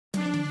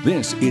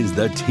This is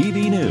the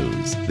TV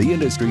News, the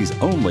industry's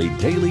only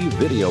daily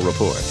video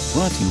report,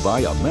 brought to you by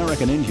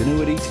American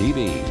Ingenuity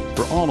TV.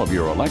 For all of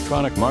your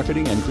electronic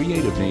marketing and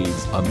creative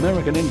needs,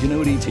 American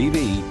Ingenuity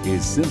TV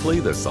is simply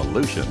the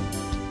solution.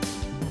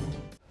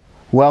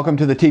 Welcome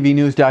to the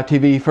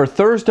TVNews.TV for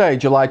Thursday,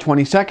 July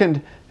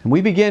 22nd, and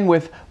we begin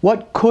with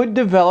what could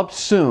develop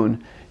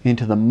soon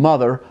into the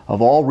mother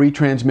of all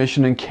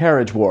retransmission and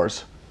carriage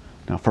wars.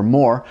 Now for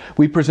more,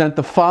 we present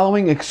the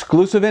following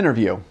exclusive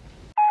interview.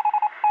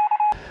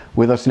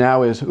 With us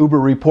now is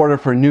Uber reporter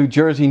for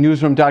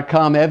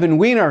NewJerseyNewsroom.com, Evan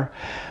Weiner,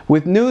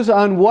 with news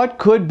on what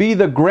could be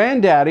the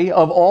granddaddy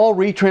of all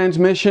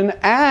retransmission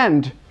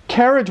and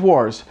carriage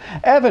wars.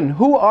 Evan,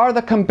 who are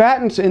the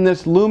combatants in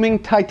this looming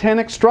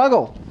titanic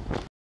struggle?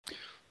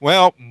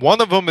 Well,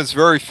 one of them is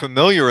very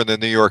familiar in the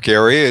New York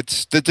area.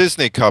 It's the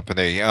Disney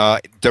company,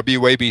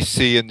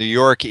 WABC in New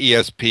York,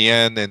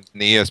 ESPN and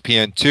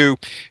ESPN2,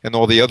 and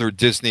all the other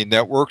Disney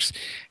networks.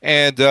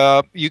 And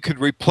you could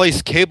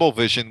replace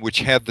Cablevision, which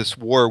had this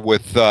war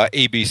with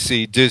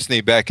ABC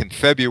Disney back in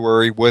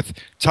February, with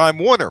Time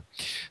Warner.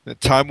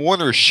 Time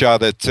Warner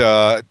shot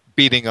at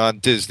beating on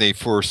Disney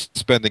for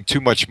spending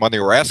too much money,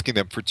 or asking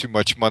them for too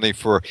much money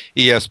for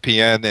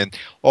ESPN, and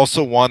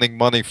also wanting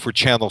money for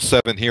Channel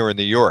 7 here in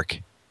New York.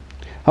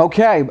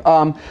 Okay,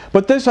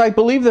 but this, I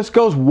believe this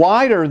goes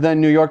wider than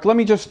New York. Let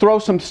me just throw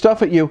some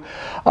stuff at you.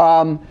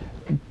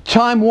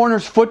 Time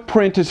Warner's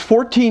footprint is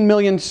 14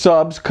 million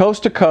subs,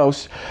 coast to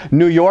coast.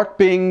 New York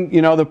being,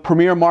 you know, the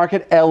premier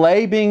market,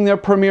 LA being their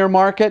premier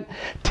market,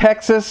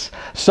 Texas,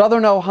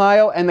 Southern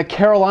Ohio, and the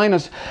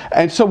Carolinas.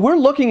 And so we're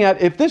looking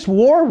at, if this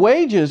war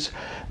wages,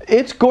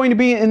 it's going to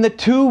be in the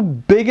two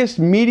biggest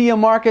media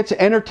markets,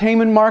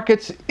 entertainment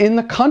markets in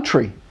the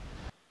country.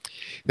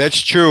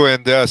 That's true,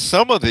 and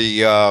some of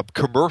the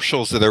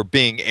commercials that are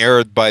being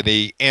aired by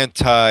the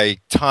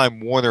anti-Time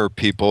Warner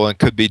people, and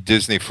could be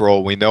Disney for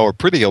all we know, are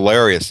pretty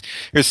hilarious.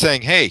 They're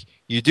saying, hey,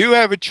 you do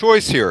have a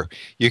choice here.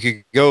 You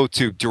could go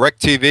to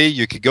DirecTV,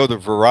 you could go to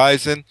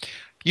Verizon,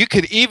 you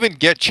could even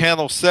get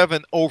Channel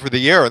 7 over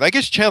the air. And I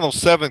guess Channel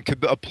 7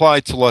 could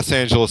apply to Los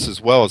Angeles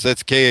as well, as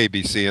that's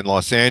KABC in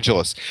Los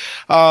Angeles.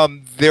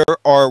 There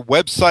are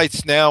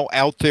websites now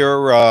out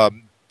there.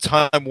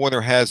 Time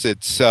Warner has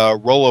its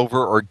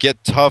rollover, or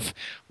Get Tough,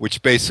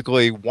 which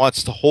basically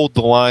wants to hold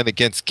the line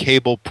against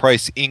cable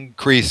price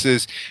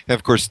increases. And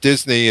of course,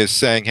 Disney is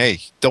saying, hey,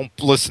 don't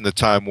listen to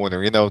Time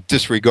Warner,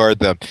 disregard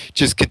them.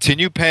 Just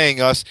continue paying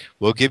us.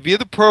 We'll give you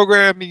the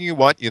programming you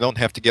want. You don't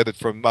have to get it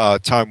from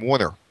Time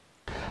Warner.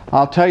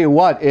 I'll tell you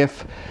what,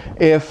 if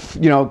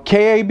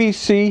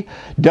KABC,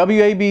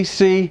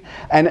 WABC,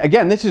 and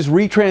again, this is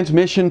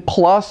retransmission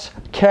plus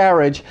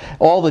carriage,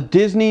 all the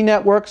Disney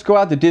networks go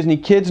out, the Disney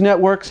Kids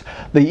networks,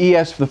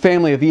 the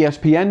family of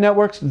ESPN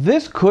networks,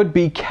 this could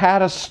be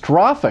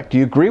catastrophic. Do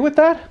you agree with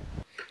that?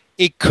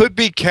 It could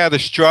be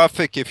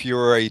catastrophic if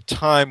you're a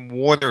Time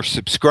Warner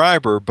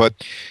subscriber, but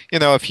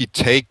if you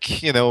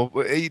take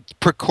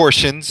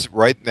precautions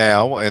right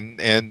now,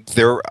 and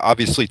they're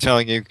obviously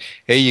telling you,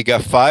 hey, you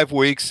got 5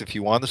 weeks if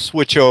you want to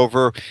switch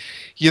over.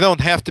 You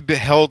don't have to be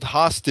held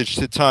hostage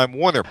to Time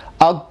Warner.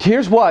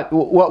 Here's what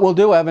we'll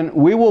do, Evan.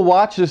 We will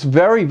watch this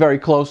very, very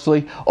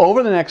closely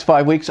over the next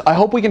 5 weeks. I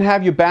hope we can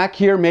have you back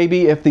here,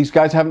 maybe if these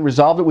guys haven't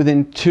resolved it,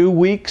 within 2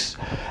 weeks,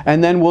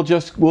 and then we'll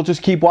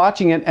just keep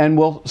watching it and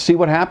we'll see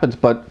what happens.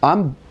 But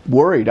I'm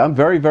worried. I'm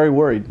very, very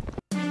worried.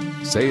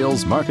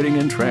 Sales, Marketing,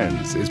 and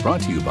Trends is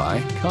brought to you by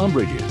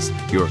Combridges,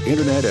 your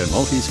internet and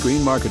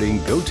multi-screen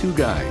marketing go-to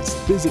guys.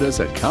 Visit us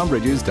at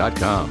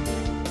combridges.com.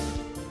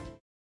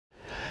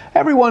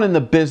 Everyone in the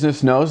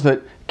business knows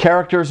that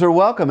characters are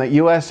welcome at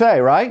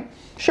USA, right?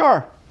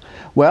 Sure.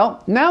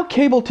 Well, now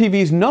cable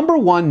TV's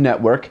 #1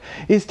 network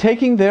is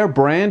taking their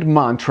brand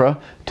mantra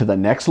to the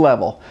next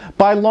level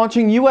by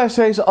launching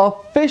USA's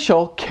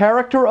official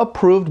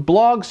character-approved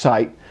blog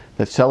site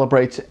that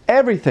celebrates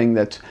everything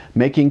that's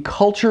making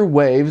culture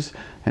waves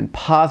and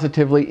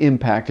positively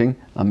impacting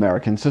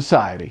American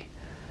society.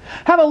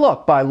 Have a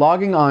look by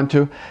logging on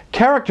to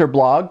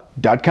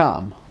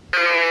characterblog.com.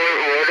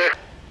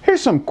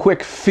 Here's some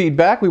quick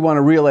feedback we want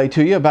to relay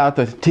to you about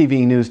the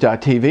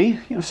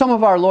TVNews.TV. Some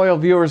of our loyal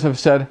viewers have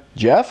said,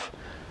 Jeff,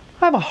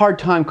 I have a hard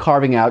time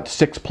carving out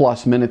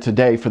 6+ minutes a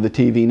day for the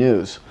TV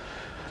news.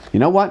 You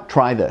know what?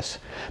 Try this.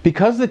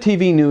 Because the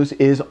TV news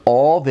is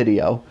all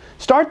video,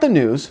 start the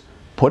news,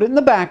 put it in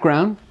the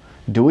background,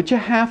 do what you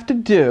have to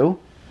do,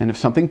 and if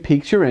something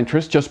piques your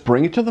interest, just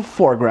bring it to the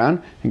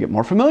foreground and get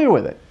more familiar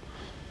with it.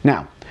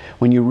 Now,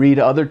 when you read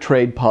other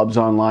trade pubs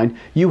online,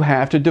 you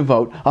have to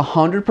devote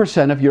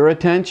 100% of your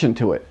attention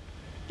to it.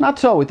 Not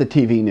so with the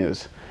TV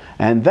news.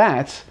 And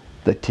that's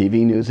the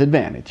TV news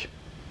advantage.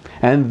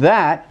 And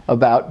that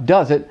about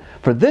does it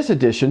for this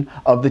edition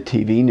of the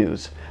TV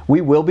news. We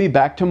will be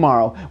back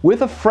tomorrow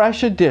with a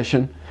fresh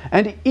edition,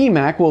 and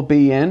EMAC will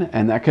be in,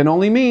 and that can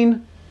only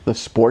mean the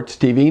Sports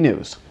TV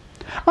News.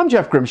 I'm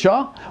Jeff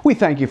Grimshaw. We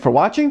thank you for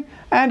watching,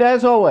 and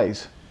as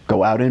always,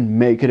 go out and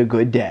make it a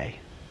good day.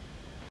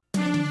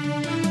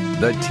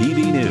 The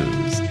TV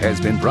News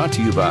has been brought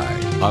to you by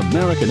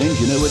American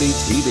Ingenuity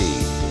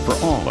TV.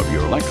 For all of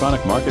your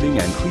electronic marketing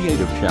and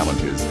creative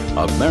challenges,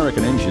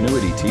 American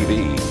Ingenuity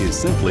TV is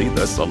simply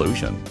the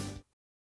solution.